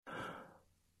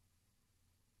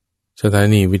สถา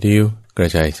นีวิทยุกระ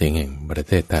จายเสียงแห่งประเ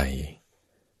ทศไทย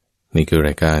นี่คือร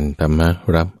ายการธรรม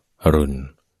รับอรุณ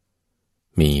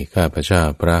มีข้าพเจ้า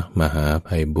พระมหาไพ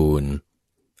บูลย์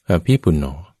อภิปุณโญ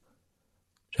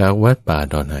จากวัดป่า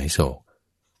ดอนหายโศก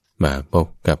มาพบ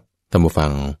กับท่านผู้ฟั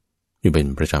งอยู่เป็น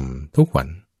ประจำทุกวัน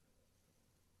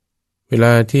เวล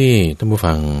าที่ท่านผู้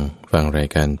ฟังฟังราย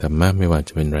การธรรมะไม่ว่าจ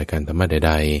ะเป็นรายการธรรมะใ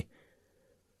ด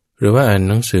ๆหรือว่าอ่าน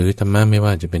หนังสือธรรมะไม่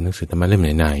ว่าจะเป็นหนังสือธรรมะเล่ม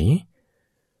ไหน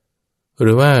ห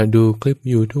รือว่าดูคลิป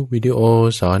YouTube วิดีโอ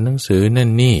สอนหนังสือนั่น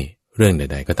นี่เรื่องใ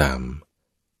ดๆก็ตาม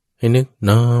ให้นึก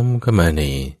น้อมเข้ามาใน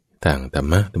ทางธรร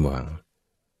มะทั้งหมด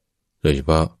โดยเฉ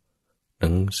พาะหนั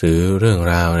งสือเรื่อง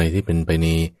ราวอะไรที่เป็นไปใน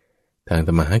ทางท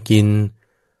ำมาหากิน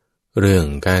เรื่อง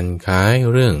การขาย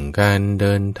เรื่องการเ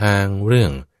ดินทางเรื่อ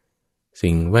ง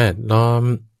สิ่งแวดล้อม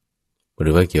หรื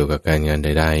อว่าเกี่ยวกับการงานใ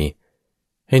ด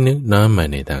ๆให้นึกน้อมมา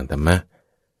ในทางธรรมะ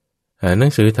อ่านหนั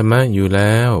งสือธรรมะอยู่แ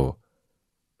ล้ว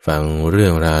ฟังเรื่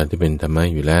องราวที่เป็นธรรมะ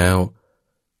อยู่แล้ว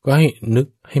ก็ให้นึก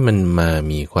ให้มันมา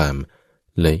มีความ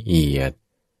ละเอียด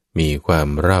มีความ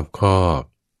รอบคอบ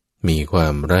มีควา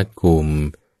มรัดกุม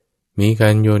มีกา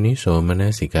รโยนิโสมน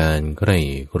สิการใคร่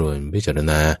ครวญพิจาร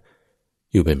ณา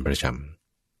อยู่เป็นประจ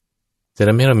ำจะท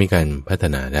ำให้เรามีการพัฒ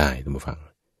นาได้ท่านผู้ฟัง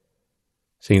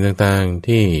สิ่งต่างๆ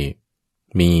ที่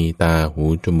มีตาหู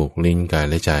จมูกลิ้นกาย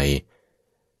และใจ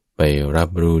ไปรับ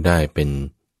รู้ได้เป็น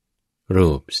รู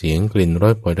ปเสียงกลิ่นร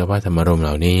สโผฏฐัพพะธรรมารมณ์เห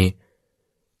ล่านี้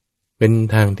เป็น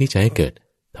ทางที่จะให้เกิด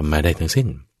ธรรมะได้ทั้งสิ้น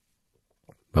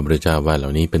พระพุทธเจ้าว่าเหล่า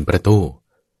นี้เป็นประตู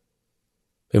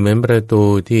เป็นเหมือนประตู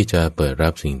ที่จะเปิดรั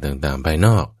บสิ่งต่างๆภายน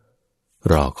อก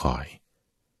รอคอย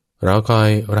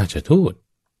ราชทูต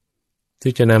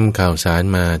ที่จะนำข่าวสาร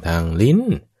มาทางลิ้น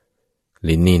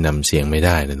นี่นำเสียงไม่ไ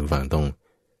ด้นะทุกฝั่งต้อง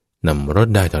นำรส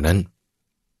ได้เท่านั้น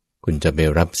คุณจะไป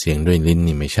รับเสียงด้วยลิ้น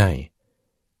นี่ไม่ใช่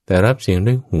แต่รับเสียง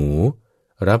ด้วยหู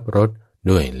รับรส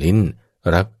ด้วยลิ้น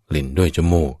รับกลิ่นด้วยจ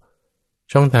มูก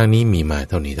ช่องทางนี้มีมา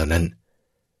เท่านี้เท่านั้น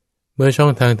เมื่อช่อ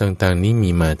งทางต่างๆนี้มี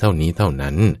มาเท่านี้เท่า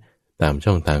นั้นตาม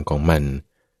ช่องทางของมัน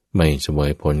ไม่เสว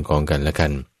ยผลของกันและกั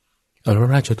นแล้ว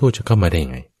ราชทูตจะเข้ามาได้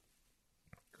ไง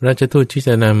ราชทูตที่จ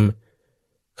ะน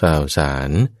ำข่าวสาร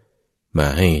มา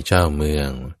ให้เจ้าเมือง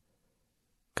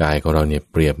กายของเราเนี่ย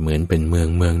เปรียบเหมือนเป็นเมือง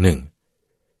หนึ่ง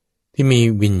ที่มี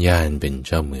วิญญาณเป็น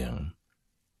เจ้าเมือง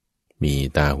มี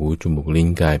ตาหูจมูกลิ้น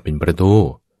กายเป็นประตู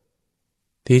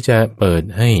ที่จะเปิด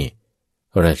ให้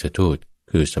ราชทูต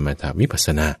คือสมถะวิปัสส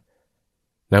นา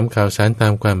นำข่าวสารตา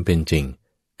มความเป็นจริง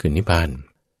คือนิพพาน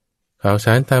ข่าวส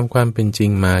ารตามความเป็นจริง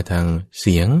มาทางเ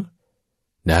สียง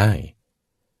ได้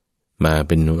มาเ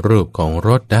ป็นรูปของร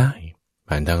สได้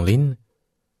ผ่านทางลิ้น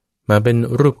มาเป็น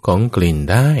รูปของกลิ่น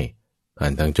ได้ผ่า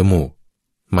นทางจมูก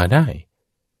มาได้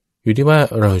อยู่ที่ว่า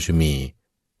เราจะมี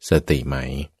สติไหม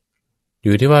อ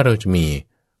ยู่ที่ว่าเราจะมี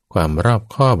ความรอบ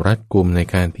คอบรัดกุมใน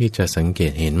การที่จะสังเก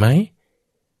ตเห็นไหม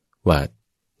ว่า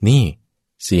นี่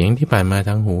เสียงที่ผ่านมาท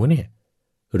างหูเนี่ย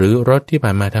หรือรสที่ผ่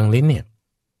านมาทางลิ้นเนี่ย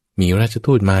มีราช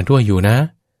ทูตมาด้วยอยู่นะ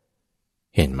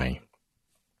เห็นไหม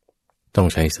ต้อง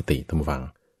ใช้สติตั้งฟัง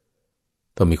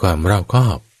ต้องมีความรอบคอ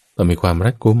บต้องมีความ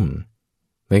รัดกุม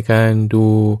ในการดู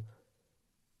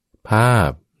ภาพ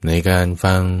ในการ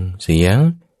ฟังเสียง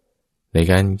ใน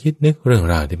การคิดนึกเรื่อง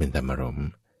ราวที่เป็นธรรมารมณ์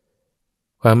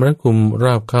ความรัดกุมร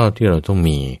อบคอบที่เราต้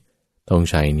อง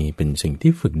ใช้นี้เป็นสิ่ง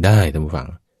ที่ฝึกได้ท่านผู้ฟัง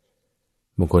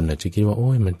บางคนอาจจะคิดว่าโ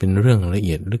อ้ยมันเป็นเรื่องละเ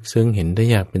อียดลึกซึ้งเห็นได้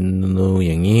ยากเป็นอ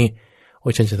ย่างนี้โอ้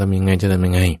ยฉันจะทำยังไ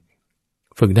ง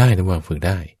ฝึกได้ท่านผู้ฟังฝึกไ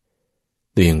ด้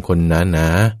ตัวอย่างคนหนา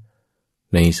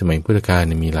ในสมัยพุทธกาล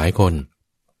มีหลายคน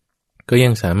ก็ยั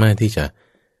งสามารถที่จะ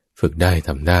ฝึกได้ท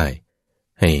ำได้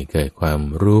ให้เกิดความ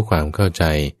รู้ความเข้าใจ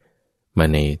มา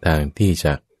ในทางที่จ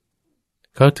ะ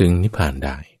เข้าถึงนิพพานไ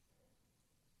ด้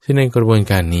ซึ่งในกระบวน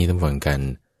การนี้ทั้งฝั่งกัน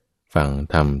ฟัง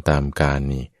ทำตามการ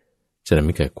นี้จะทำใ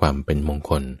ห้เกิดความเป็นมง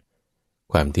คล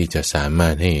ความที่จะสามา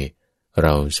รถให้เร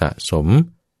าสะสม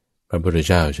พระพุทธ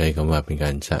เจ้าใช้คำว่าเป็นกา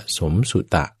รสะสมสุ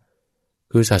ตะ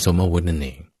คือสะสมอาวุธนั่นเอ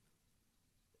ง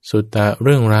สุตะเ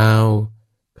รื่องราว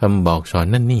คำบอกสอน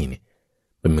นั่นนี่เนี่ย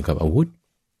เป็นเหมือนกับอาวุธ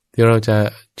ที่เราจะ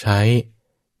ใช้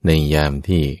ในยาม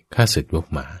ที่ข้าศึกลุก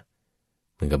มา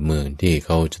เหมือนกับเมืองที่เข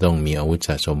าจะต้องมีอาวุธส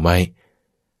ะสมไว้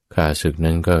ข้าศึก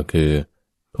นั้นก็คือ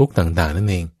ทุกข์ต่างๆนั่น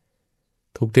เอง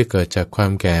ทุกข์ที่เกิดจากควา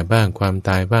มแก่บ้างความต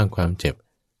ายบ้างความเจ็บ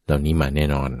เหล่านี้มาแน่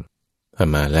นอนถ้า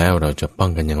มาแล้วเราจะป้อ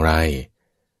งกันอย่างไร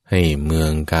ให้เมือ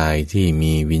งกายที่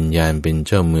มีวิญญาณเป็นเ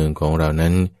จ้าเมืองของเรา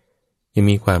นั้นยัง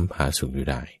มีความผาสุกอยู่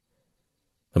ได้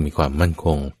ต้องมีความมั่นค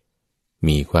ง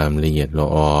มีความละเอียดละ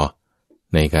ออ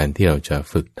ในการที่เราจะ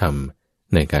ฝึกท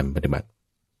ำในการปฏิบัติ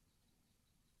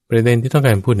ประเด็นที่ต้องก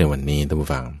ารพูดในวันนี้ท่านผู้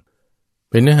ฟัง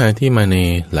เป็นเนื้อหาที่มาใน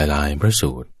หลายๆพระ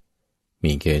สูตร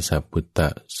มีเกสพุตต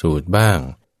สูตรบ้าง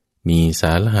มีส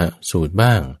าลหะสูตร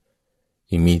บ้าง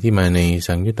ยังมีที่มาใน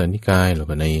สังยุตตนิกายแล้ว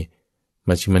ก็ใน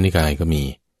มัชฌิมนิกายก็มี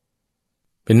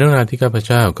เป็นเรื่องราวที่ข้าพเ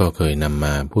จ้าก็เคยนำม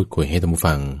าพูดคุยให้ท่านผู้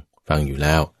ฟังอยู่แ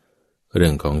ล้วเรื่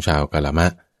องของชาวกาลมะ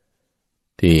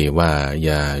ที่ว่าอ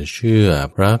ย่าเชื่อ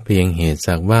เพราะเพียงเหตุ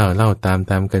สักว่าเล่าตา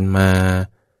มกันมา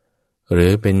หรื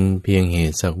อเป็นเพียงเห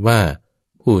ตุสักว่า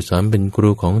ผู้สอนเป็นครู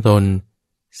ของตน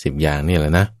10 อย่างนี่แหล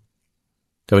ะนะ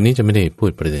แต่วันนี้จะไม่ได้พู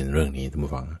ดประเด็นเรื่องนี้ท่าน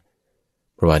ผู้ฟัง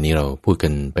เพราะว่านี้เราพูดกั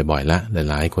นไปบ่อยละ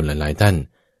หลายๆคนหลายๆท่าน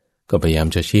ก็พยายาม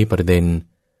จะชี้ประเด็น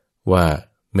ว่า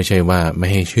ไม่ใช่ว่าไม่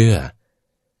ให้เชื่อ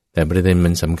แต่ประเด็นมั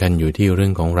นสำคัญอยู่ที่เรื่อ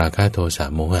งของราคะโทสะ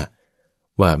โมหะ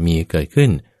ว่ามีเกิดขึ้น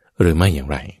หรือไม่อย่าง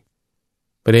ไร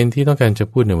ประเด็นที่ต้องการจะ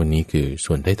พูดในวันนี้คือ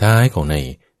ส่วนท้ายๆของใน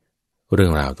เรื่อ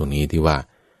งราวตรงนี้ที่ว่า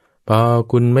พอ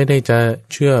คุณไม่ได้จะ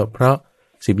เชื่อเพราะ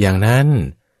10 อย่างนั้น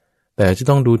แต่จะ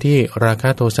ต้องดูที่ราคะ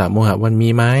โทสะโมหะมันมี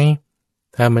ไหม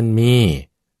ถ้ามันมี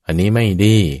อันนี้ไม่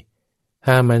ดี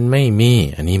ถ้ามันไม่มี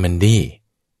อันนี้มันดี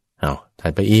เอาถั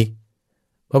ดไปอีก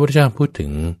พระพุทธเจ้าพูดถึ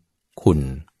งคุณ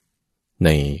ใน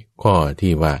ข้อ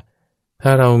ที่ว่าถ้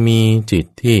าเรามีจิต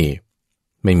ที่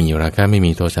ไม่มีราคะไม่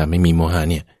มีโทสะไม่มีโมหะ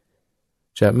เนี่ย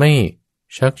จะไม่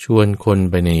ชักชวนคน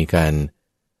ไปในการ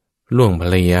ล่วงภร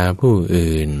รยาผู้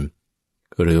อื่น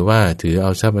หรือว่าถือเอ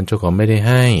าทรัพย์อันเจ้าของไม่ได้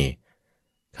ให้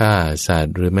ฆ่าสัต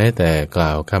ว์หรือแม้แต่กล่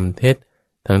าวคำเท็จ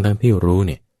ทั้งที่รู้เ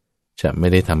นี่ยจะไม่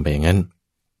ได้ทำไปอย่างนั้น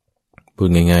พูด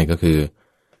ง่ายๆก็คือ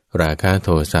ราคะโท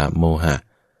สะโมหะ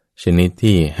ชนิด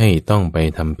ที่ให้ต้องไป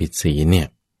ทำผิดศีลเนี่ย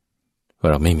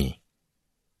เราไม่มี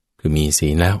คือมีศี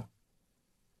ลแล้ว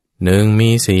1มี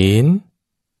ศีล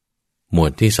หมว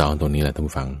ดที่2ตรงนี้แหละท่าน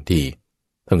ผู้ฟังที่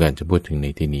ต้องการจะพูดถึงใน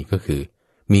ที่นี้ก็คือ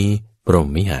มีพรหม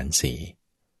วิหารสี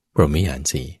พรหมวิหาร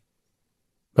สี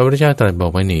พระพุทธเจ้าตรัสบอ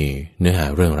กไว้ในเนื้อหา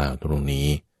เรื่องราวตรงนี้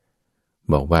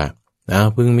บอกว่า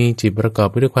พึงมีจิตประกอบ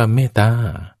ไปด้วยความเมตตา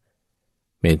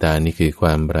เมตตานี่คือคว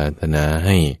ามปรารถนาใ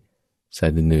ห้สัต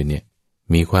ว์อื่นๆเนี่ย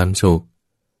มีความสุข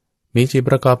มีจิต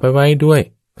ประกอบไปไว้ด้วย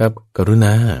กับกรุณ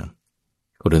า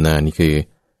กรุณานี่คือ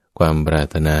ความปรา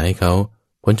รถนาให้เขา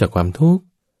พ้นจากความทุกข์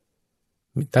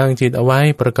ตั้งจิตเอาไว้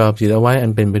ประกอบจิตเอาไว้อั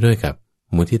นเป็นไปด้วยกับ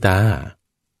มุทิตา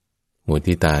มุ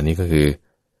ทิตานี่ก็คือ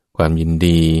ความยิน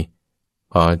ดี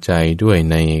พอใจด้วย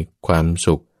ในความ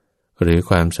สุขหรือ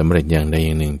ความสำเร็จอย่างใดอ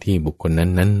ย่างหนึ่งที่บุคคล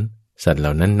นั้นๆสัตว์เหล่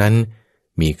านั้น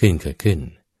มีขึ้นเกิดขึ้น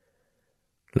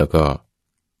แล้วก็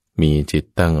มีจิต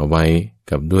ตั้งเอาไว้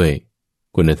กับด้วย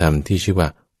คุณธรรมที่ชื่อว่า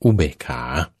อุเบกขา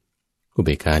อุเบ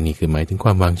กขานี่คือหมายถึงคว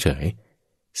ามวางเฉย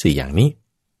4 อย่างนี้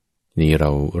นี่เร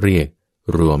าเรียก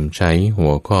รวมใช้หั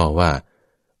วข้อว่า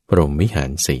พรหมวิหา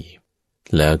ร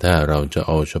4แล้วถ้าเราจะเ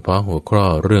อาเฉพาะหัวข้อ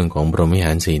เรื่องของพรหมวิห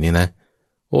าร4นี่นะ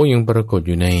ยังปรากฏอ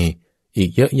ยู่ในอีก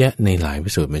เยอะแยะในหลายพร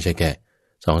ะสูตรไม่ใช่แค่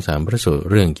 2-3 พระสูตร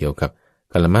เรื่องเกี่ยวกับ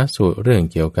กัลลมะสูตรเรื่อง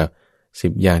เกี่ยวกับ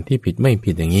10 อย่างที่ผิดไม่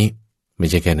ผิดอย่างนี้ไม่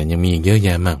ใช่แค่นั้นยังมีอีกเยอะแย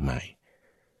ะมากมาย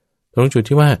ตรงจุด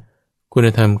ที่ว่าคุณ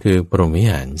ธรรมคือพรหมวิ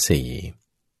หาร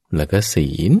4แล้วก็ศี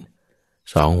ล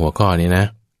2หัวข้อนี้นะ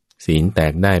ศีลแต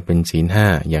กได้เป็นศีล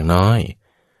5อย่างน้อย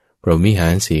พรหมวิหา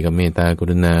ร4กับเมตตาก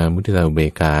รุณามุทิตาอุเบ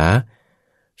กขา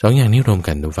2อย่างนี้รวม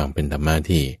กันดูฟังเป็นธรรมะ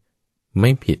ที่ไ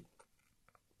ม่ผิด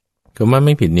คำว่าไ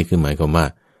ม่ผิดนี่คือหมายความว่า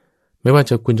ไม่ว่า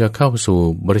จะคุณจะเข้าสู่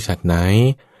บริษัทไหน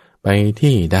ไป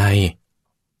ที่ใด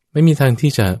ไม่มีทาง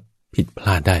ที่จะผิดพล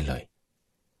าดได้เลย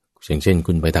อย่างเช่น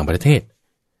คุณไปต่างประเทศ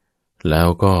แล้ว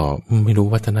ก็ไม่รู้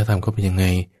วัฒนธรรมเขาเป็นยังไง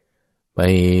ไป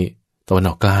ตะวันอ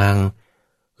อกกลาง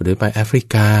หรือไปแอฟริ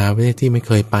กาประเทศที่ไม่เ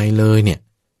คยไปเลยเนี่ย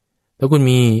ถ้าคุณ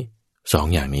มี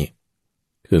2 อย่างนี้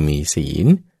คือมีศีล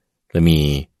และมี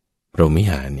พรหมวิ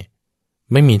หารเนี่ย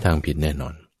ไม่มีทางผิดแน่นอ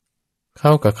นเข้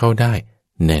ากับเข้าได้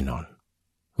แน่นอน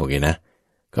โอเคนะ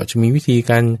ก็จะมีวิธี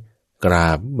การกร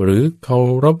าบหรือเคา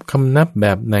รพคำนับแบ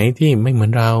บไหนที่ไม่เหมือ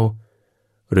นเรา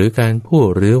หรือการพูด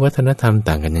หรือวัฒนธรรม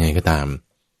ต่างกันยังไงก็ตาม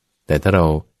แต่ถ้าเรา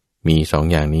มี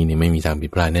2 อย่างนี้เนี่ยไม่มีทางผิด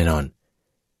พลาดแน่นอน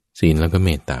ศีลแล้วก็เม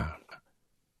ตตา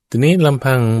ทีนี้ลำ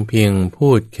พังเพียงพู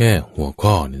ดแค่หัว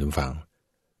ข้อนี่ท่านฟัง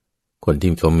คน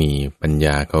ที่เขามีปัญญ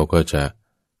าเขาก็จะ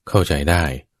เข้าใจได้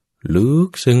ลึก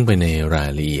ซึ้งไปในราย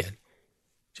ละเอียด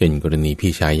เช่นกรณี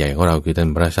พี่ชายใหญ่ของเราคือท่าน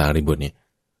พระสารีบุตรเนี่ย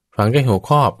ฟังแค่หัว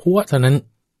ข้อพวกเท่านั้น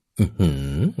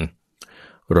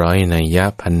ร้อยนัยยะ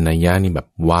พันนัยยะนี่แบบ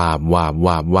ว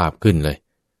าบขึ้นเลย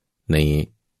ใน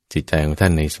จิตใจของท่า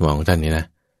นในสมองของท่านนี่นะ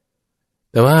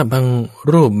แต่ว่าบาง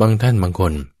รูปบางท่านบางค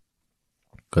น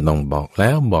ก็ต้องบอกแล้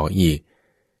วบอกอีก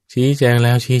ชี้แจงแ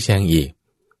ล้วชี้แจงอีก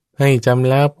ให้จำ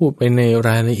แล้วพูดไปในร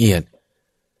ายละเอียด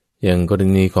อย่างกร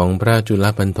ณีของพระจุล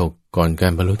ปันถกก่อนกา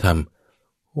รบรรลุธรรม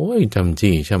จำ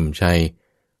จี้ช่ำชัย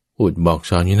พูดบอก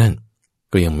สอนอยู่นั่น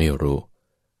ก็ยังไม่รู้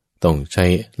ต้องใช้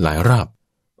หลายรอบ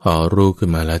พอรู้ขึ้น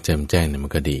มาแล้วแจ่มแจ้งเนี่ยมั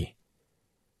นก็ดี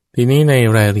ทีนี้ใน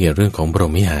รายละเอียดเรื่องของพรห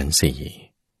มวิหารสี่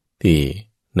ที่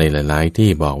ในหลายๆที่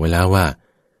บอกไว้แล้วว่า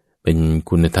เป็น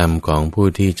คุณธรรมของผู้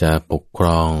ที่จะปกคร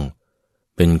อง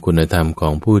เป็นคุณธรรมขอ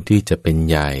งผู้ที่จะเป็น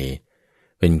ใหญ่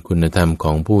เป็นคุณธรรมข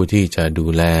องผู้ที่จะดู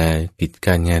แลกิจก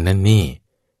ารงานนั่นนี่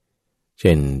เ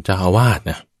ช่นเจ้าอาวาส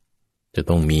นะจะ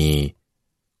ต้องมี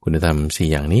คุณธรรมสี่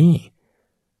อย่างนี้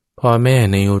พ่อแม่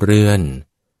ในเรือน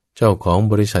เจ้าของ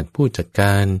บริษัทผู้จัดก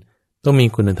ารต้องมี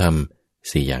คุณธรรม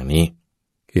สี่อย่างนี้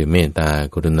คือเมตตา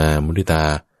กรุณามุทิตา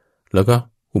แล้วก็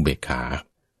อุเบกขา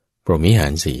พรหมวิหา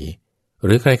รสีห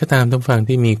รือใครก็ตามท่านฟัง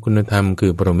ที่มีคุณธรรมคื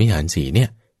อพรหมวิหารสีเนี่ย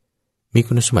มี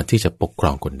คุณสมบัติที่จะปกคร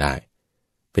องคนได้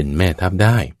เป็นแม่ทัพไ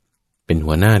ด้เป็น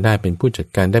หัวหน้าได้เป็นผู้จัด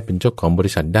การได้เป็นเจ้าของบ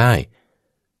ริษัทได้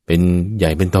เป็นให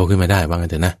ญ่เป็นโตขึ้นมาได้ว่างั้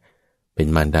นเถอะนะเป็น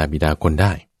มารดาบิดาคนไ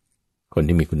ด้คน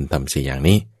ที่มีคุณธรรมสี่อย่าง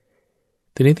นี้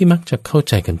ทีนี้ที่มักจะเข้า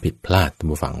ใจกันผิดพลาดท่าน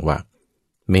ผู้ฟังว่า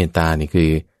เมตตานี่คือ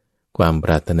ความป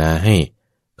รารถนาให้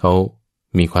เขา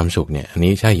มีความสุขเนี่ยอัน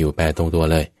นี้ใช่อยู่แปลตรงตัว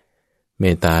เลยเม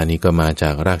ตตานี่ก็มาจา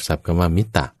กรากศัพท์คำว่ามิต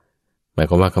ตะหมาย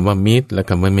ความว่าคำว่ามิตรและ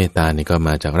คำว่าเมตตานี่ก็ม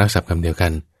าจากรากศัพท์คำเดียวกั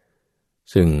น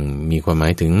ซึ่งมีความหมา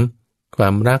ยถึงควา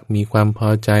มรักมีความพอ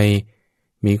ใจ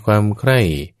มีความใคร่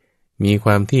มีคว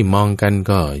ามที่มองกัน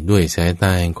ก็ด้วยสายต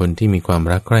าแห่งคนที่มีความ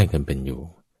รักใคร่กันเป็นอยู่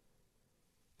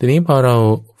ทีนี้พอเรา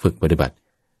ฝึกปฏิบัติ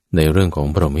ในเรื่องของ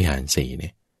พรหมวิหารสี่เนี่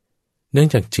ยเนื่อง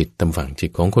จากจิตตามฝั่งจิต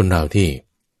ของคนเราที่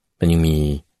มันยังมี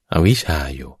อวิชชา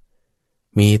อยู่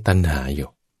มีตัณหาอยู่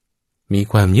มี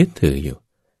ความยึดถืออยู่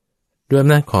ด้วยอ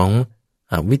ำนาจของ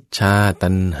อวิชชาตั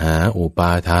ณหาอุป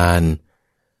าทาน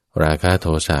ราคะโท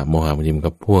สะโมหะมัน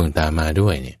ก็พ่วงตามมาด้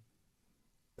วยเนี่ย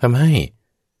ทำให้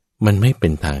มันไม่เป็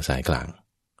นทางสายกลาง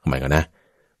หมายก่อนนะ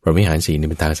พรหมวิหารสี่นี่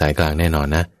เป็นทางสายกลางแน่นอน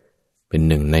นะเป็น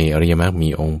หนึ่งในอริยมรรคมี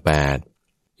องค์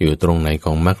8อยู่ตรงไหนข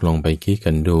องมรรคลองไปคิด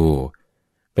กันดู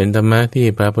เป็นธรรมะที่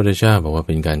พระพุทธเจ้าบอกว่าเ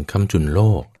ป็นการค้ำจุนโล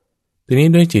กทีนี้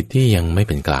ด้วยจิตที่ยังไม่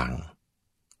เป็นกลาง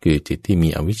คือจิตที่มี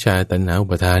อวิชชาตัณหาอุ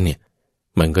ปาทานเนี่ย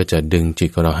มันก็จะดึงจิต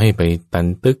ของเราให้ไปตัน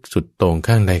ตึกสุดโต่ง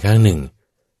ข้างใดข้างหนึ่ง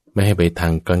ไม่ให้ไปทา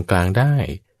งกลางๆได้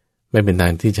ไม่เป็นทา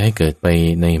งที่จะให้เกิดไป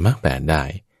ในมรรค8ได้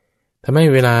ทำให้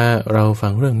เวลาเราฟั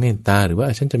งเรื่องเมตตาหรือว่า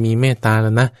ฉันจะมีเมตตาแ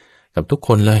ล้วนะกับทุกค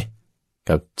นเลย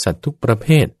กับสัตว์ทุกประเภ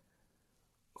ท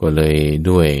ก็เลย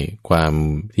ด้วยความ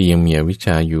ที่ยังมีอวิชช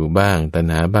าอยู่บ้างตัณ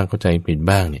หาบ้างเข้าใจผิด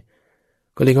บ้างเนี่ย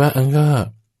ก็เรียกว่าก็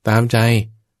ตามใจ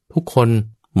ทุกคน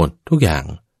หมดทุกอย่าง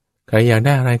ใครอยากไ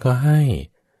ด้อะไรก็ให้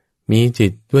มีจิ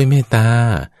ตด้วยเมตตา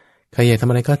ใครอยากทำ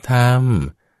อะไรก็ท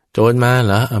ำโจรมาเ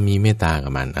หรอมีเมตตากั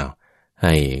บมันใ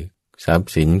ห้ทรัพ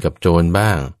ย์สินกับโจรบ้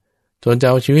างโจรจะ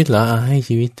เอาชีวิตเหรอให้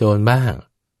ชีวิตโจรบ้าง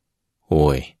โอ้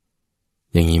ย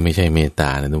อย่างนี้ไม่ใช่เมตตา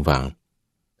นะทุกฝัง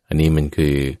อันนี้มันคื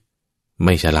อไ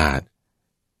ม่ฉลาด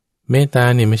เมตตา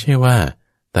เนี่ยไม่ใช่ว่า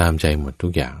ตามใจหมดทุ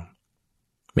กอย่าง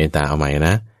เมตตาเอาใหม่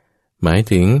นะหมาย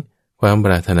ถึงความป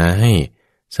รารถนาให้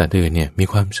สัตว์อื่นเนี่ยมี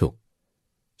ความสุข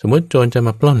สมมติโจรจะม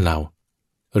าปล้นเรา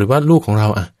หรือว่าลูกของเรา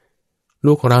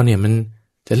ลูกของเราเนี่ยมัน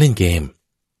จะเล่นเกม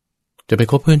จะไป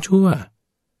คบเพื่อนชั่ว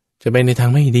จะไปในทา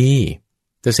งไม่ดี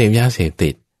จะเสพยาเสพติ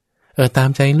ดตาม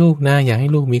ใจลูกนะอยากให้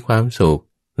ลูกมีความสุข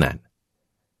นั่น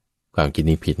ความคิด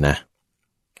นี้ผิดนะ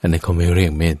อันนี้เขาไม่เรีย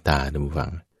กเมตตาท่านผู้ฟั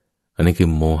งอันนี้คือ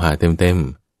โมหะเต็ม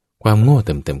ๆความโง่เ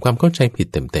ต็มๆความเข้าใจผิด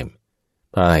เต็มๆ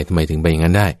เพราะอะไรทำไมถึงเป็นอย่าง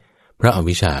นั้นได้เพราะอ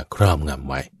วิชชาครอบงำ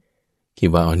ไว้คิด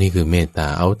ว่านี่คือเมตตา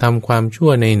เอาทำความชั่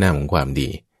วในนามของความดี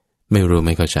ไม่รู้ไ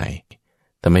ม่เข้าใจ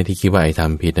แต่ไม่ที่คิดว่าไอ้ท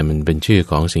ำผิดมันเป็นชื่อ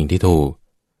ของสิ่งที่ถูก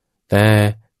แต่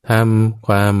ทำค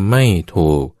วามไม่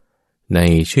ถูกใน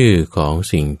ชื่อของ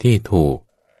สิ่งที่ถูก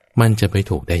มันจะไป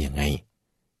ถูกได้ยังไง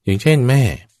อย่างเช่นแม่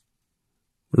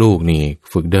ลูกนี่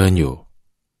ฝึกเดินอยู่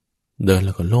เดินแ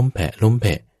ล้วก็ล้มแผะ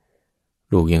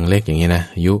ลูกยังเล็กอย่างนี้นะ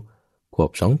อายุขว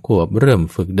บ2 ขวบเริ่ม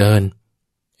ฝึกเดิน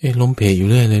ล้มเพะอยู่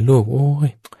เรื่อยเลยลูกโอ้ย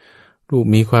ลูก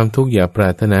มีความทุกข์อย่าปรา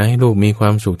รถนาให้ลูกมีควา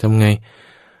มสุขทำไง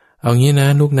เอางี้นะ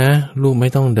ลูกนะลูกไม่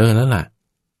ต้องเดินแล้วล่ะ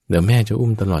เดี๋ยวแม่จะอุ้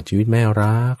มตลอดชีวิตแม่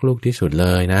รักลูกที่สุดเล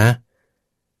ยนะ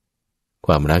ค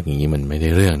วามรักอย่างนี้มันไม่ได้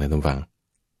เรื่องนะทุกฝัง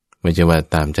ไม่ใช่ว่า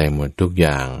ตามใจหมดทุกอ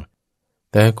ย่าง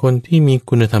แต่คนที่มี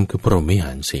คุณธรรมคือพรหมวิห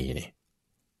ารสี่นี่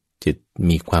จิต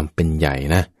มีความเป็นใหญ่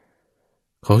นะ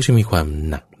เขาจะมีความ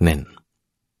หนักแน่น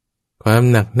ความ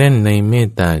หนักแน่นในเม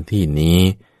ตตาที่นี้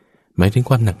หมายถึง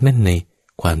ความหนักแน่นใน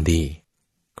ความดี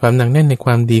ความหนักแน่นในค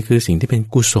วามดีคือสิ่งที่เป็น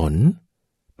กุศล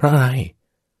เพราะอะไร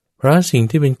เพราะสิ่ง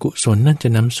ที่เป็นกุศลนั่นจะ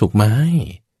นำสุขมาให้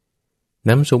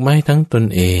นำสุขมาให้ทั้งตน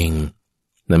เอง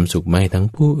นำสุขมาให้ทั้ง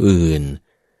ผู้อื่น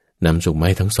นำสุขมาใ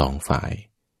ห้ทั้งสองฝ่าย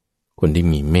คนที่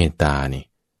มีเมตตานี่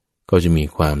ก็จะมี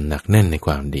ความหนักแน่นในค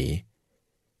วามดี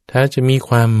ถ้าจะมีค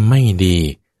วามไม่ดี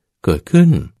เกิดขึ้น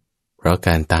เพราะก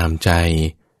ารตามใจ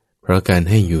เพราะการ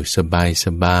ให้อยู่ส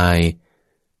บาย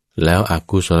แล้วอ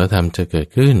กุศลธรรมจะเกิด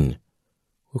ขึ้น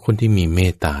คนที่มีเม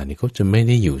ตตานี่เขาจะไม่ไ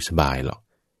ด้อยู่สบายหรอก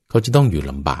เขาจะต้องอยู่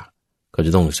ลำบากเขาจ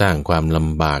ะต้องสร้างความล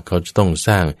ำบากเขาจะต้องส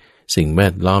ร้างสิ่งแว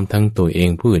ดล้อมทั้งตัวเอง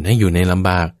ผู้อื่นให้อยู่ในลำ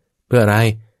บากเพื่ออะไร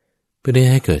เพื่อได้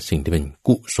ให้เกิดสิ่งที่เป็น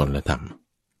กุศลธรรม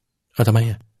เอาทำไม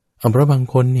เพราะบาง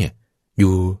คนเนี่ยอ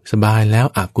ยู่สบายแล้ว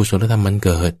อกุศลธรรมมันเ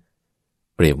กิด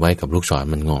เปรียบไว้กับลูกศร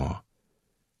มันงอ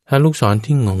ถ้าลูกศร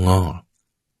ที่งอ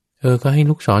ก็ให้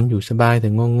ลูกศรอยู่สบายแต่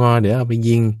งอเดี๋ยวเอาไป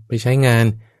ยิงไปใช้งาน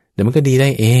เดี๋ยวมันก็ดีได้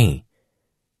เอง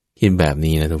คิดแบบ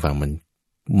นี้นะทุกฝั่งมัน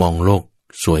มองโลก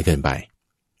สวยเกินไป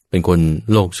เป็นคน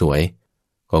โลกสวย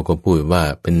ก็พูดว่า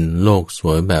เป็นโลกส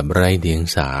วยแบบไร้เดียง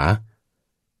สา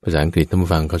ภาษาอังกฤษท่านผู้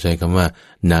ฟังเขาใช้คำว่า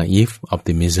naive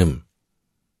optimism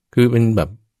คือเป็นแบบ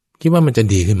คิดว่ามันจะ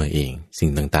ดีขึ้นมาเองสิ่ง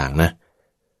ต่างๆนะ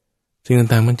สิ่ง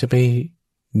ต่างๆมันจะไป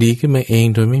ดีขึ้นมาเอง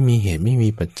โดยไม่มีเหตุไม่มี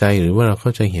ปัจจัยหรือว่าเราเข้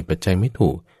าใจเหตุปัจจัยไม่ถู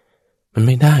กมันไ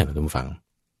ม่ได้หรอกท่านผู้ฟัง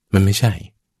มันไม่ใช่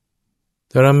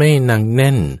ถ้าเราไม่หนักแ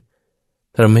น่น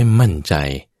ถ้าเราไม่มั่นใจ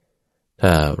ถ้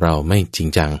าเราไม่จริง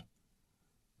จัง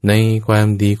ในความ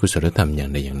ดีกุศลธรรมอย่า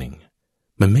งใดอย่างหนึ่ง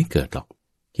มันไม่เกิดหรอก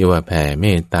คิดว่าแผ่เม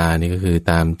ตตานี่ก็คือ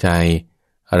ตามใจ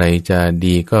อะไรจะ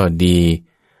ดีก็ดี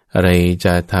อะไรจ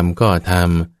ะทำก็ท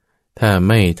ำถ้า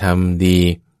ไม่ทำดี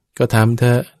ก็ทำเถ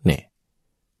อะเนี่ย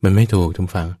มันไม่ถูกทุก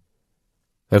ฟัง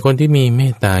แต่คนที่มีเม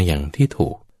ตตาอย่างที่ถู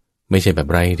กไม่ใช่แบบ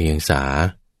ไร้เดียงสา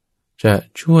จะ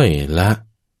ช่วยละ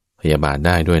พยาบาทไ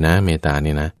ด้ด้วยนะเมตตาเ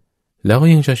นี่ยนะแล้วก็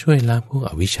ยังจะช่วยละพวก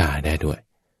อวิชชาได้ด้วย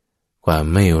ความ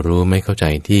ไม่รู้ไม่เข้าใจ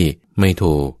ที่ไม่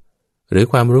ถูกหรือ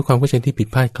ความรู้ความเข้าใจที่ผิด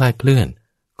พลาดคลาดเคลื่อน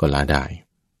ก็ละได้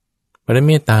เพราะนั้น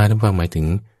เมตตาท่านฟังหมายถึง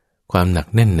ความหนัก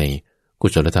แน่นในกุ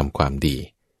ศลธรรมความดี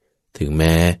ถึงแ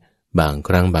ม้บางค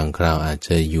รั้งบางคราวอาจจ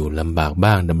ะอยู่ลำบาก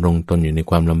บ้างดำรงตนอยู่ใน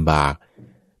ความลำบาก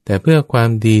แต่เพื่อความ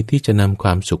ดีที่จะนำคว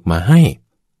ามสุขมาให้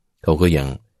เขาก็ยัง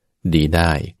ดีไ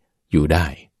ด้อยู่ได้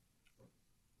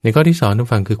ในข้อที่สองท่าน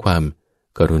ฟังคือความ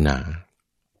กรุณา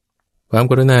ความ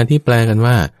กรุณาที่แปลกัน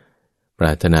ว่าปร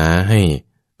ารถนาให้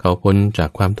เขาพ้นจาก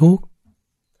ความทุกข์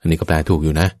อันนี้ก็แปลถูกอ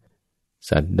ยู่นะ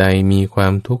สัตว์ใดมีควา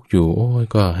มทุกข์อยู่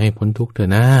ก็ให้พ้นทุกข์เถอะ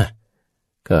นะ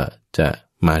ก็จะ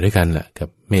มาด้วยกันแหละกับ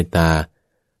เมตตา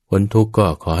พ้นทุกข์ก็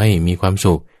ขอให้มีความ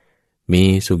สุขมี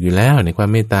สุขอยู่แล้วในความ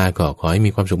เมตตาก็ขอให้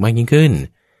มีความสุขมากยิ่งขึ้น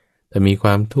ถ้ามีคว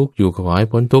ามทุกข์อยู่ก็ขอให้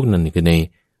พ้นทุกข์นั่นคือใน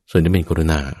ส่วนที่เป็นกรุ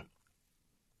ณา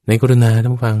ในกรุณาท่า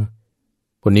นผู้ฟัง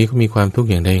คนนี้เขามีความทุกข์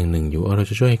อย่างใดอย่างหนึ่งอยู่เรา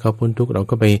จะช่วยเขาพ้นทุกข์เรา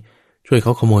ก็ไปช่วยเข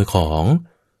าขโมยของ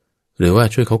หรือว่า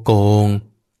ช่วยเขาโกง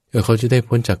เขาจะได้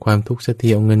พ้นจากความทุกข์สักที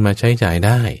เอาเงินมาใช้จ่ายไ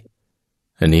ด้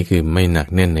อันนี้คือไม่หนัก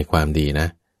แน่นในความดีนะ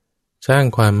สร้าง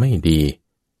ความไม่ดี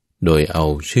โดยเอา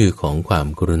ชื่อของความ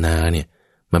กรุณาเนี่ย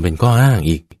มาเป็นข้ออ้าง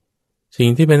อีกสิ่ง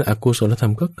ที่เป็นอกุศลธรร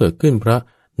มก็เกิดขึ้นเพราะ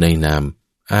ในนาม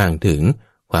อ้างถึง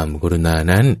ความกรุณา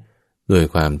นั้นด้วย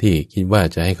ความที่คิดว่า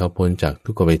จะให้เขาพ้นจากทุ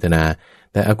กขเวทนา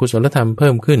แต่อกุศลธรรมเ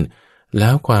พิ่มขึ้นแล้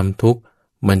วความทุกข์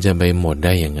มันจะไปหมดไ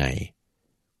ด้ยังไง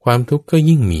ความทุกข์ก็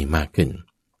ยิ่งมีมากขึ้น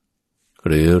ห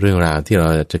รือเรื่องราวที่เรา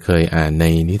จะเคยอ่านใน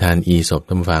นิทานอีสป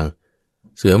ท่านฟัง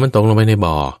เสือมันตกลงไปใน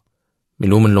บ่อไม่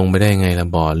รู้มันลงไปได้ไงละ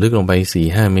บ่อลึกลงไป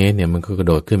 4-5 เมตรเนี่ยมันก็กระ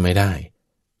โดดขึ้นไม่ได้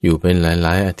อยู่เป็นหล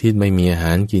ายๆอาทิตย์ไม่มีอาห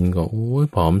ารกินก็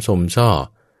ผอมสมซ่อ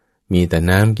มีแต่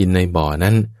น้ำกินในบ่อ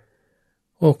นั้น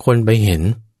คนไปเห็น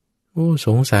ส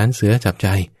งสารเสือจับใจ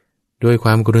ด้วยคว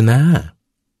ามกรุณา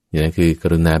อย่างนั้นคือก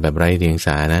รุณาแบบไร้เดียงส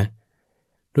านะ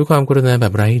ด้วยความกรุณาแบ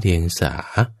บไร้เดียงสา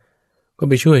ก็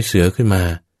ไปช่วยเสือขึ้นม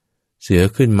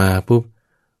าปุ๊บ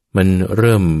มันเ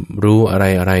ริ่มรู้อะ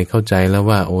ไรเข้าใจแล้ว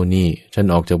ว่านี่ฉัน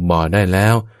ออกจากบ่อได้แล้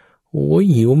ว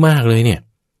หิวมากเลยเนี่ย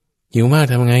หิวมาก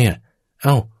ทำไง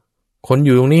คนอ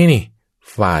ยู่ตรงนี้นี่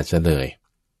ฟาดซะเลย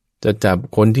จะจับ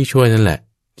คนที่ช่วยนั่นแหละ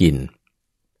กิน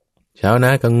ชาวน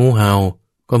ากับงูเห่า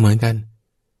ก็เหมือนกัน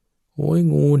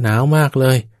งูหนาวมากเล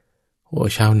ย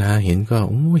ชาวนาเห็นก็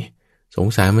สง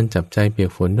สารมันจับใจเปีย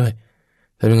กฝนด้วย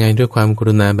ทำยังไงด้วยความก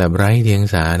รุณาแบบไร้เดียง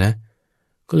สานะ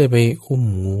ก็เลยไปอุ้ม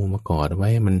งูมากอดไว้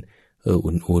มัน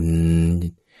อุ่น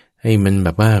ๆให้มันแบ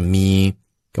บว่ามี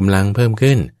กำลังเพิ่ม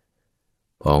ขึ้น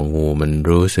พองูมัน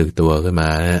รู้สึกตัวขึ้นมา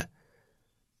นะ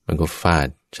มันก็ฟาด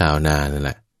ชาวนานั่นแห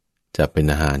ละจะเป็น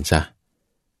อาหารซะ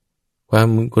ความ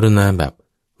กรุณาแบบ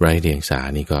ไร้เดียงสา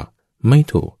นี่ก็ไม่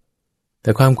ถูกแต่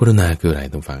ความกรุณาคืออะไร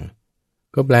ต้องฟัง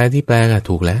ก็แปลที่แปลก็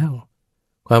ถูกแล้ว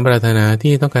ความปรารถนา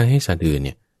ที่ต้องการให้สัตว์อื่นเ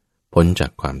นี่ยพ้นจา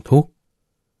กความทุกข์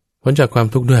พ้นจากความ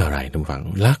ทุกข์ด้วยอะไรต้องฟัง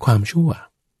ละความ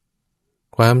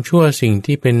ชั่วสิ่ง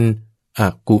ที่เป็นอ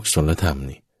กุศลธรรม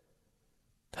นี่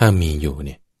ถ้ามีอยู่เ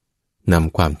นี่ยน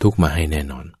ำความทุกข์มาให้แน่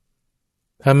นอน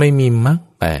ถ้าไม่มีมรรค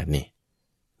แปดนี่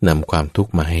นำความทุก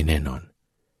ข์มาให้แน่นอน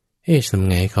ทำ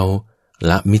ไงให้เขา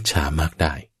ละมิจฉามรรคไ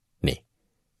ด้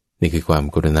นี่คือความ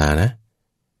กรุณานะ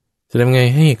จะทำไง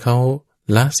ให้เขา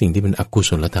ละสิ่งที่เป็นอกุ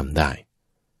ศลธรรมได้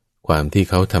ความที่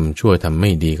เขาทำชั่วทำไ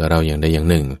ม่ดีกับเราอย่างใดอย่าง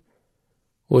หนึ่ง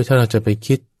โอ้ยถ้าเราจะไป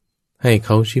คิดให้เข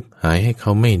าชิบหายให้เข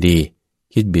าไม่ดี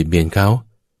คิดเบียดเบียนเขา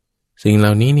สิ่งเหล่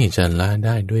านี้นี่จะละไ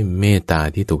ด้ด้วยเมตตา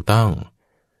ที่ถูกต้อง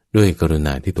ด้วยกรุณ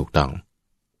าที่ถูกต้อง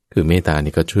คือเมตตา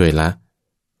นี่ก็ช่วยละ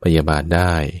พยาบาทไ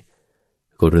ด้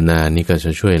กรุณานี่ก็จ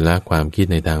ะช่วยละความคิด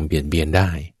ในทางเบียดเบียนได้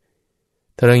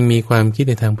ถ้าเรายังมีความคิด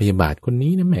ในทางพยาบาทคน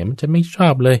นี้นะแหมมันจะไม่ชอ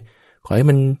บเลยขอให้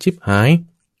มันชิบหาย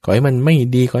ขอให้มันไม่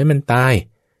ดีขอให้มันตาย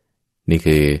นี่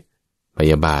คือพ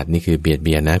ยาบาทนี่คือเบียดเ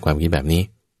บียนนะความคิดแบบนี้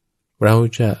เรา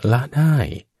จะละได้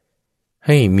ใ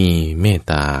ห้มีเมต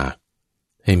ตา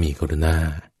ให้มีกรุณา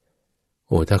โ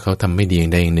อ้ถ้าเขาทำไม่ดีอย่า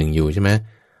งใดอย่างหนึ่งอยู่ใช่ไหม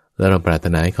แล้วเราปรารถ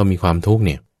นาให้เขามีความทุกข์เ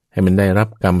นี่ยให้มันได้รับ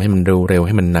กรรมให้มันเร็วๆใ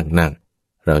ห้มันหนัก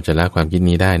ๆเราจะละความคิด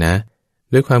นี้ได้นะ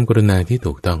ด้วยความกรุณาที่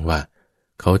ถูกต้องว่า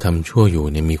เขาทำชั่วอยู่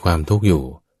เนี่ยมีความทุกข์อยู่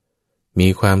มี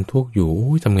ความทุกข์อยู่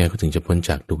ทำไงเขาถึงจะพ้นจ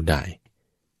ากทุกข์ได้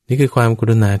นี่คือความก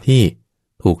รุณาที่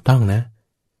ถูกต้องนะ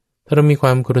ถ้าเรามีคว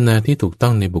ามกรุณาที่ถูกต้อ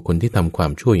งในบุคคลที่ทำควา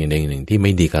มชั่วอย่างใดอย่างหนึ่งที่ไ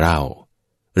ม่ดีกับเรา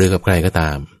หรือกับใครก็ต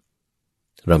าม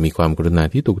เรามีความกรุณา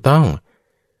ที่ถูกต้อง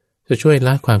จะช่วยล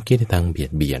ะความคิดในทางเบีย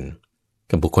ดเบียน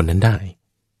กับบุคคลนั้นได้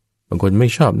บางคนไม่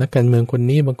ชอบนักการเมืองคน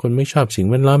นี้บางคนไม่ชอบสิ่ง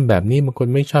แวดล้อมแบบนี้บางคน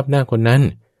ไม่ชอบหน้าคนนั้น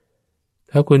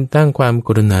ถ้าคุณตั้งความก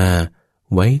รุณา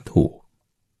ไว้ถูก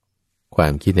ควา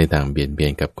มคิดในทางเบียดเบีย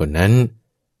นกับคนนั้น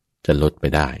จะลดไป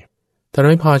ได้ถ้าเรา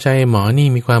ไม่พอใจหมอนี่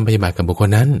มีความพยาบาทกับบุคคล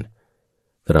นั้น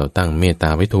เราตั้งเมตตา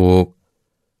ไว้ถูก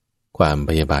ความพ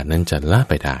ยาบาทนั้นจะละ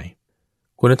ไปได้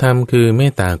คุณธรรมคือเม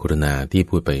ตตากรุณาที่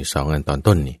พูดไป2 อันตอน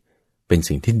ต้นนี่เป็น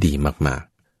สิ่งที่ดีมาก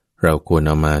ๆเราควรเ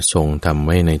อามาทรงทำไ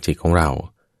ว้ในจิตของเรา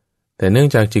แต่เนื่อง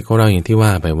จากจิตของเราอย่างที่ว่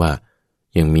าไปว่า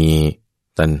ยังมี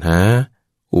ตัณหา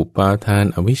อุปาทาน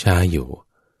อวิชชาอยู่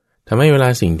ทำให้เวลา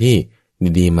สิ่งที่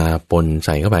ดีๆมาปนใ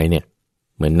ส่เข้าไปเนี่ย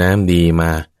เหมือนน้ำดีม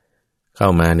าเข้า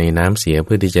มาในน้ำเสียเ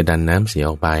พื่อที่จะดันน้ำเสีย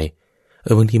ออกไป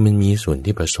บางทีมันมีส่วน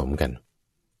ที่ผสมกัน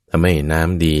ทำให้น้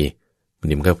ำดีมั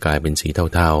นก็กลายเป็นสี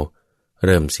เทาๆเ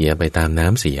ริ่มเสียไปตามน้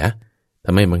ำเสียท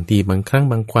ำให้บางทีบางครั้ง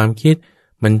บางความคิด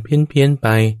มันเพี้ยนไ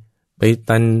ป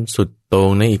ตันสุดโต่ง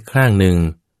ในอีกข้างหนึ่ง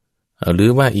หรื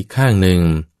อว่าอีกข้างหนึ่ง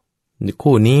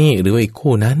คู่นี้หรือว่าอีก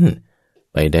คู่นั้น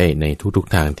ไปได้ในทุก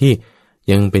ๆทางที่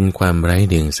ยังเป็นความไร้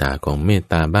เดียงสาของเมต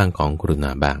ตาบ้างของกรุณ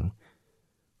าบ้าง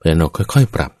เพราะฉะนั้นค่อย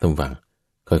ๆปรับตรงฝั่ง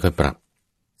ค่อยๆป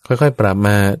รับม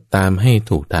าตามให้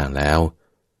ถูกทางแล้ว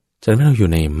จะทำให้เราอยู่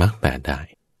ในมรรค8ได้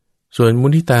ส่วนมุ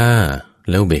ทิตา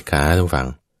แล้วเบกขาตรงฝั่ง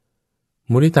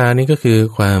มุทิตานี่ก็คือ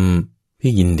ความ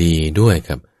ที่ยินดีด้วย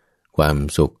กับความ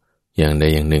สุขอย่างใด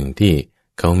อย่างหนึ่งที่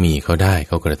เขามีเขาได้เ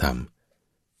ขากระท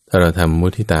ำถ้าเราทำมุ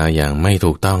ทิตาอย่างไม่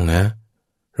ถูกต้องนะ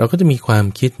เราก็จะมีความ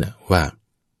คิดนะว่า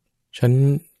ฉัน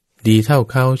ดีเท่า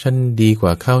เขาฉันดีกว่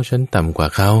าเขาฉันต่ำกว่า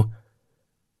เขา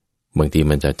บางที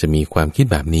มันจะมีความคิด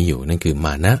แบบนี้อยู่นั่นคือม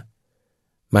าน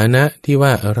ะที่ว่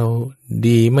าเรา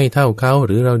ดีไม่เท่าเขาห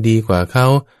รือเราดีกว่าเขา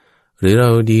หรือเรา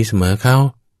ดีเสมอเขา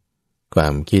ควา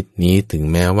มคิดนี้ถึง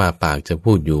แม้ว่าปากจะ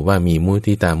พูดอยู่ว่ามีมุ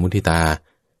ทิตา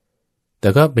แต่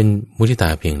ก็เป็นมุทิตา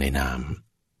เพียงในนาม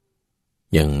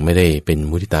ยังไม่ได้เป็น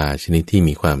มุทิตาชนิดที่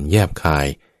มีความแยบคาย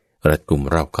รัดกุม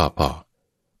รอบคอบพอ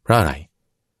เพราะอะไร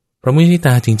เพราะมุทิต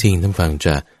าจริงๆท่านฟังจ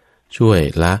ะช่วย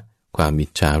ละความอิ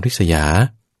จฉาริษยา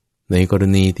ในกร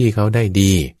ณีที่เขาได้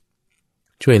ดี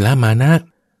ช่วยละมานะ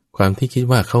ความที่คิด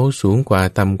ว่าเขาสูงกว่า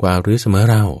ต่ำกว่าหรือเสมอ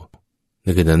เรา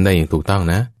นี่คือนั้นได้อย่างถูกต้อง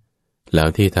นะแล้ว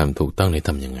ที่ทำถูกต้องในท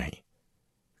ำยังไง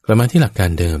กลับมาที่หลักกา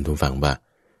รเดิมทุกฝั่งว่า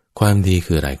ความดี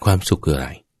คืออะไรความสุขคืออะไร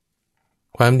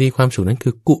ความดีความสุขนั้นคื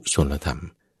อกุศลธรรม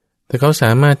แต่เขาส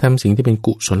ามารถทำสิ่งที่เป็น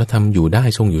กุศลธรรมอยู่ได้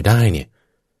ทรงอยู่ได้เนี่ย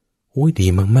ดี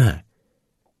มาก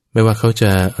ๆไม่ว่าเขาจ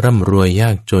ะร่ำรวยยา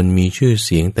กจนมีชื่อเ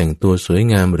สียงแต่งตัวสวย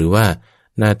งามหรือว่า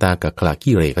หน้าตากักขระ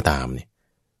ขี้เหร่ก็ตามเนี่ย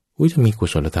จะมีกุ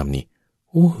ศลธรรมนี่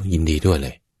ยินดีด้วยเล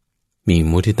ยมี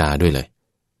มุทิตาด้วยเลย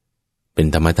เป็น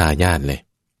ธรรมทายาทเลย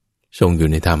ทรงอยู่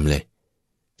ในธรรมเลย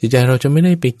จิตใจเราจะไม่ไ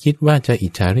ด้ไปคิดว่าจะอิ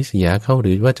จฉาริษยาเขาห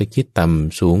รือว่าจะคิดต่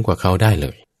ำสูงกว่าเขาได้เล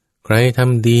ยใครท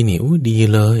ำดีนี่ดี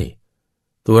เลย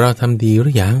ตัวเราทำดีหรื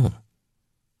อยัง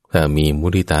ถ้ามีมุ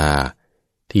ทิตา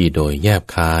ที่โดยแยบ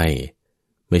คาย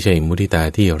ไม่ใช่มุทิตา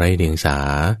ที่ไร้เดียงสา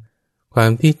ความ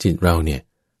ที่จิตเราเนี่ย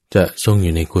จะทรงอ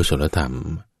ยู่ในกุศลธรรม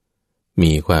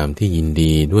มีความที่ยิน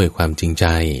ดีด้วยความจริงใจ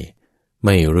ไ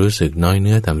ม่รู้สึกน้อยเ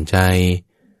นื้อต่ำใจ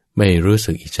ไม่รู้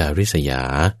สึกอิจฉาริษยา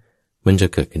มันจะ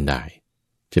เกิดขึ้นได้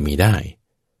จะมีได้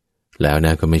แล้วน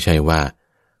ะก็ไม่ใช่ว่า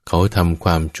เขาทำคว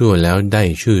ามชั่วแล้วได้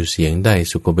ชื่อเสียงได้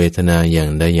สุขเวทนาอย่า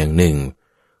งใดอย่างหนึ่ง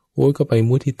ก็ไป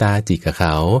มุทิตาจิตกับเข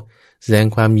าแสดง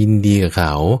ความยินดีกับเข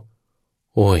า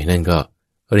นั่นก็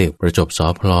เรียกประจบสอ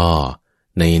พลอ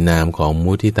ในนามของ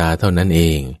มุทิตาเท่านั้นเอ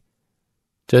ง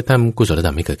จะทำกุศลธร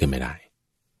รมให้เกิดขึ้นไม่ได้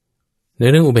ใน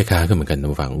เรื่องอุเบกขาก็เหมือนกันนะ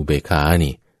ฟังอุเบกขา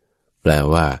นี่แปล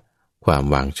ว่าความ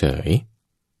วางเฉย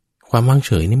ความวางเ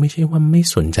ฉยนี่ไม่ใช่ว่าไม่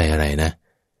สนใจอะไรนะ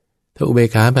ถ้าอุเบก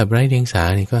ขาแบบไร้เดียงสา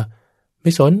นี่ก็ไ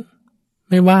ม่สน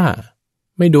ไม่ว่า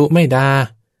ไม่ดุไม่ด่า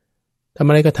ทำ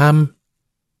อะไรก็ท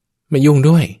ำไม่ยุ่ง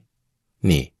ด้วย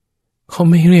นี่เขา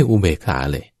ไม่เรียกอุเบกขา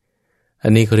เลยอั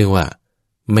นนี้เขาเรียกว่า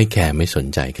ไม่แคร์ไม่สน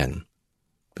ใจกัน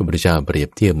พระพุทธเจ้าเปรียบ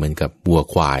เทียบเหมือนกับวัว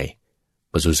ควาย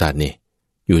ปศุสัตว์นี่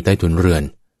อยู่ใต้ถุนเรือน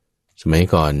สมัย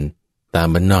ก่อนตาม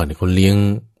บ้านนอกเนี่ยเขาเลี้ยง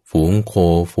ฝูงโค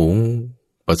ฝูง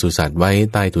ปศุสัตว์ไว้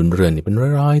ใต้ถุนเรือนนี่เป็น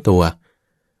ร้อยๆตัว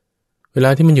เวลา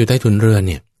ที่มันอยู่ใต้ถุนเรือน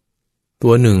เนี่ยตั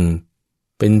วหนึ่ง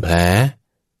เป็นแผล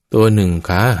ตัวหนึ่งข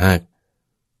าหัก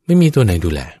ไม่มีตัวไหนดู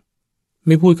แลไ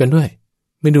ม่พูดกันด้วย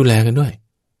ไม่ดูแลกันด้วย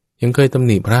ยังเคยตำห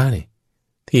นิพระเนี่ย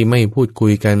ที่ไม่พูดคุ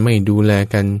ยกันไม่ดูแล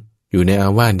กันอยู่ในอา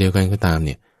วาสเดียวกันก็ตามเ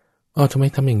นี่ยทำไม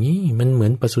ทำอย่างนี้มันเหมือ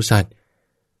นปศุสัตว์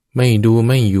ไม่ดูไ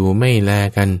ม่อยู่ไม่แล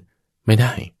กันไม่ไ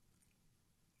ด้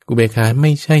อุเบกขาไ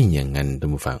ม่ใช่อย่างนั้นท่า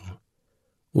นผู้ฟัง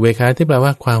อุเบกขาที่แปลว่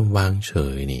าความวางเฉ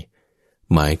ยนี่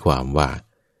หมายความว่า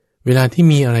เวลาที่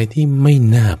มีอะไรที่ไม่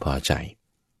น่าพอใจ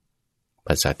ภ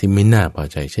าษาที่ไม่น่าพอ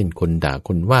ใจเช่นคนด่าค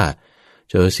นว่า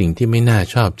เจอสิ่งที่ไม่น่า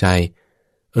ชอบใจ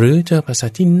หรือเจอภาษา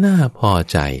ที่น่าพอ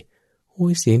ใจ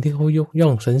เสียงที่เขายกย่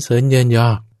องสรรเสริญเยินยอ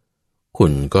คุ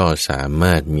ณก็สาม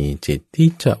ารถมีจิตที่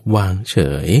จะวางเฉ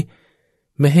ย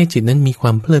ไม่ให้จิตนั้นมีคว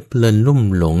ามเพลิดเพลินลุ่ม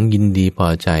หลงยินดีพอ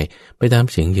ใจไปตาม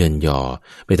เสียงเยินยอ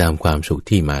ไปตามความสุข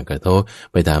ที่มากระทบ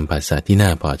ไปตามภาษาที่น่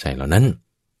าพอใจเหล่านั้น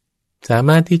สาม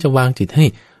ารถที่จะวางจิตให้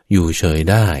อยู่เฉย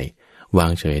ได้วา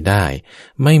งเฉยได้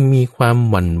ไม่มีความ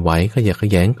หวั่นไหวขยะแข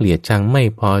ยงเกลียดชังไม่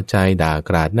พอใจด่าก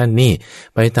ราดนั่นนี่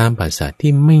ไปตามภาษา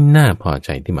ที่ไม่น่าพอใจ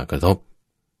ที่มากระทบ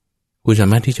คุณสา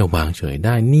มารถที่จะวางเฉยไ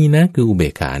ด้นี่นะคืออุเบ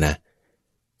กขานะ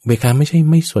อุเบกขาไม่ใช่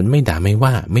ไม่สนไม่ด่าไม่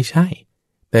ว่าไม่ใช่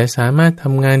แต่สามารถท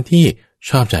ำงานที่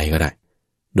ชอบใจก็ได้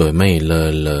โดยไม่เลอะ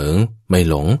เหลิงไม่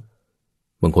หลง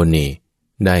บางคนนี่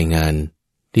ได้งาน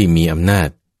ที่มีอำนาจ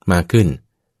มากขึ้น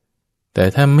แต่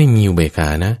ถ้าไม่มีอุเบกขา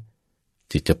นะ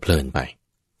จิตจะเพลินไป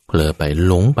เผลอไป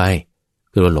หลงไป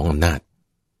คือว่าหลงอำนาจ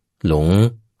หลง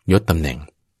ยศตำแหน่ง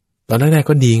ตอนแรกๆ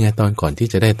ก็ดีไงตอนก่อนที่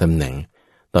จะได้ตำแหน่ง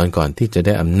ตอนก่อนที่จะไ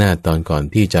ด้อำนาจตอนก่อน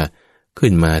ที่จะขึ้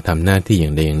นมาทำหน้าที่อย่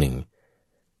างใดอย่างหนึ่ง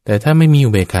แต่ถ้าไม่มี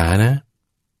อุเบกขานะ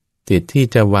จิตที่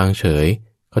จะวางเฉย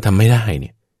เขาทำไม่ได้เ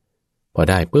นี่ยพอ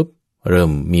ได้ปุ๊บเริ่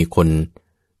มมีคน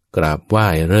กราบไหว้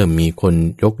เริ่มมีคน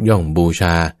ยกย่องบูช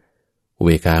าอุเบ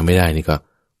กขาไม่ได้นี่ก็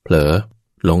เผลอ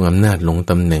หลงอำนาจหลง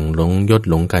ตำแหน่งหลงยศ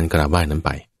หลงการกราบไหว้นั้นไป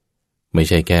ไม่ใ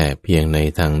ช่แค่เพียงใน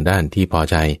ทางด้านที่พอ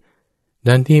ใจ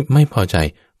ด้านที่ไม่พอใจ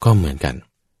ก็เหมือนกัน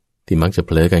ที่มักจะเผ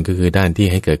ลอกันก็คือด้านที่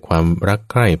ให้เกิดความรัก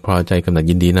ใคร่พอใจกำหนัด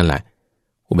ยินดีนั่นแหละ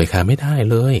อุเบกขาไม่ได้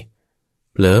เลย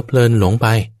เผลอเพลินหลงไป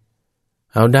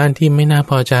เอาด้านที่ไม่น่า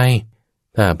พอใจ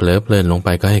ถ้าเผลอเพลินลงไป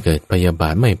ก็ให้เกิดพยาบา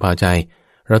ทไม่พอใจ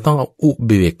เราต้องเอาอุเ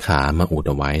บกขามาอุด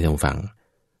เอาไว้ทางฝั่ง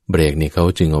เบรกนี่เขา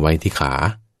จึงเอาไว้ที่ขา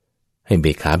ให้เบร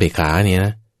กขาเนี่ยน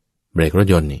ะเบรกรถ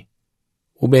ยนต์นี่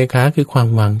อุเบกขาคือความ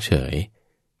วางเฉย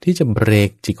ที่จะเบรก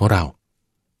จิตของเรา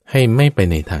ให้ไม่ไป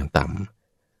ในทางต่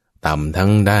ำทั้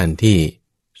งด้านที่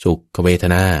สุขเวท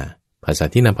นาภาษา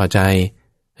ที่น่าพอใจ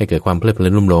ให้เกิดความเพลิดเพลิ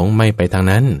นลุ่มหลงไม่ไปทาง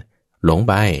นั้นหลง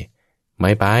ไปไ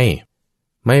ม่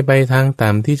ไปทางต่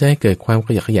ำที่จะให้เกิดความข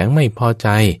ยะแขยงไม่พอใจ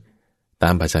ตา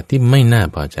มภาษาที่ไม่น่า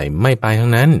พอใจไม่ไปทา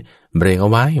งนั้นเบรกเอา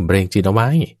ไว้เบรกจิตเอาไว้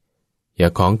อย่า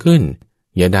ของขึ้น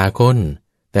อย่าด่าคน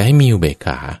แต่ให้มีอุเบกข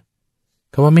า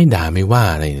คำว่าไม่ด่าไม่ว่า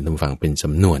อะไรเนี่ยต้องฟังเป็นส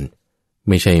ำนวนไ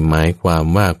ม่ใช่หมายความ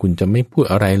ว่าคุณจะไม่พูด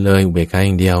อะไรเลยอุเบกขาอ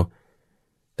ย่างเดียว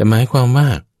แต่หมายความว่า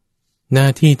หน้า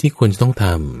ที่ที่คุณต้องท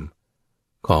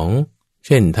ำของเ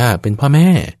ช่นถ้าเป็นพ่อแม่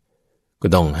ก็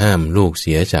ต้องห้ามลูกเ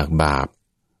สียจากบาป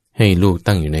ให้ลูก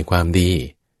ตั้งอยู่ในความดี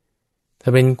ถ้า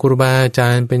เป็นครูบาอาจา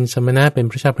รย์เป็นสมณะเป็น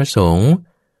พระเจ้าพระสงฆ์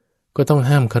ก็ต้อง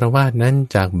ห้ามฆราวาสนั้น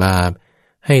จากบาป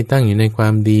ให้ตั้งอยู่ในควา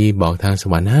มดีบอกทางส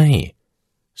วรรค์ให้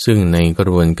ซึ่งในกร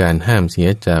ะบวนการห้ามเสีย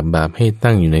จากบาปให้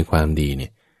ตั้งอยู่ในความดีเนี่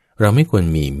ยเราไม่ควร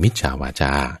มีมิจฉาวาจ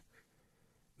า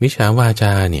มิจฉาวาจ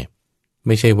าเนี่ยไ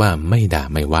ม่ใช่ว่าไม่ด่า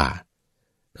ไม่ว่า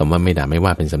คำว่าไม่ด่าไม่ว่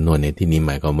าเป็นสำนวนในที่นี้ห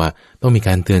มายความว่าต้องมีก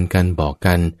ารเตือนกันบอก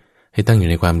กันให้ตั้งอยู่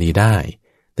ในความดีได้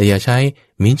แต่อย่าใช้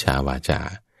มิจฉาวาจา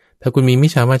ถ้าคุณมีมิจ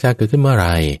ฉาวาจาเกิดขึ้นเมื่อไร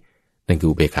นั่นคือ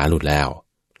อุเบกขาหลุดแล้ว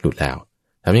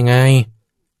ทำยังไง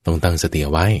ต้องตั้งสติเอ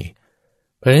าไว้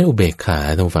เพราะฉะนั้นอุเบกขา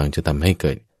ตรงฝั่งจะทำให้เ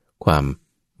กิดความ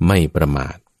ไม่ประมา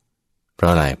ทเพรา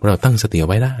ะอะไรเพราะเราตั้งสติเอา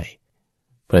ไว้ได้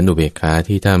เพราะฉะนั้นอุเบกขา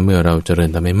ที่ถ้าเมื่อเราเจริญ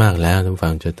ทำให้มากแล้วตรง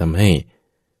ฝั่งจะทำให้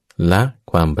ละ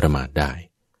ความประมาทได้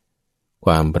ค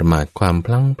วามประมาทความพ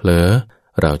ลั้งเผลอ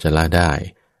เราจะละได้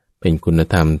เป็นคุณ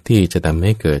ธรรมที่จะทำใ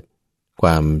ห้เกิดคว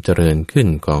ามเจริญขึ้น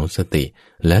ของสติ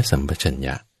และสัมปชัญญ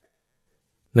ะ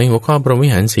ในหัวข้อพรหมวิ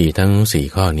หาร4ทั้ง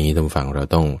4ข้อนี้ท่านฟังเรา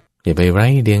ต้องอย่าไปไร้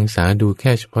เดียงสาดูแ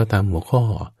ค่เฉพาะตามหัวข้อ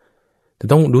แต่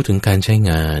ต้องดูถึงการใช้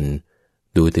งาน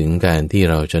ดูถึงการที่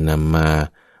เราจะนำมา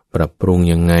ปรับปรุง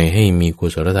ยังไงให้มีกุ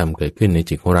ศลธรรมเกิดขึ้นใน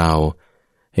จิตของเรา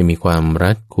ให้มีความ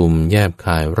รัดกุมแยบค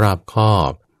ายรอบคอ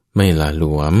บไม่หละหล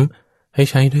วมให้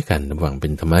ใช้ด้วยกันระหว่างเป็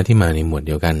นธรรมะที่มาในหมวดเ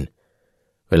ดียวกัน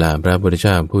เวลาพระพุทธเ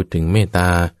จ้าพูดถึงเมตตา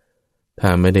ถ้า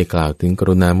ไม่ได้กล่าวถึงก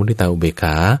รุณามุทิตาอุเบกข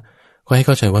าก็ให้เ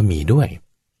ข้าใจว่ามีด้วย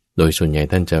โดยส่วนใหญ่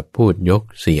ท่านจะพูดยก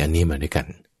4อันนี้มาด้วยกัน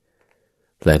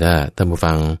แต่ถ้าท่านผู้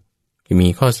ฟังมี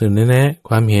ข้อเสนอแนะ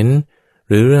ความเห็น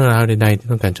หรือเรื่องราวใดๆที่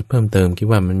ต้องการจะเพิ่มเติมคิด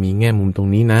ว่ามันมีแง่มุมตรง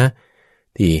นี้นะ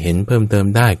ที่เห็นเพิ่มเติม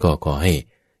ได้ก็ขอให้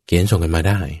เขียนส่งกันมา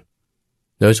ได้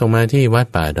โดยส่งมาที่วัด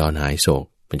ป่าดอนหายโศก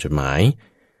เป็นจดหมาย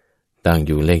ตั้งอ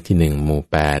ยู่เลขที่1หมู่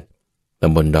8ต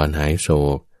ำบลดอนหายโศ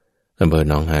กอำเภอ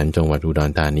หนองหานจังหวัดอุด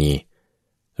รธานี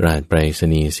รหัสไปรษ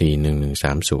ณีย์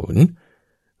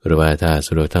41130หรือว่าถ้าส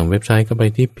ะดวกทางเว็บไซต์ก็ไป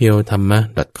ที่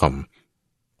purethama.com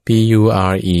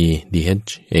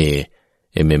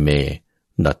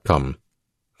purethama.com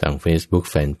ทาง Facebook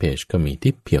Fanpage ก็มี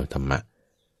ที่เพียวธรรมะ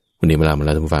วันนี้เวลามาแ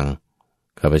ล้วท่านผู้ฟัง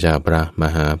ข้าพเจ้าพระม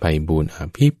หาไพบูลย์อ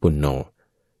ภิปุณโญ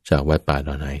จากวัดป่าด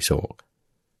อนหายโศก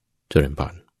เจริญพ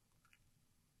ร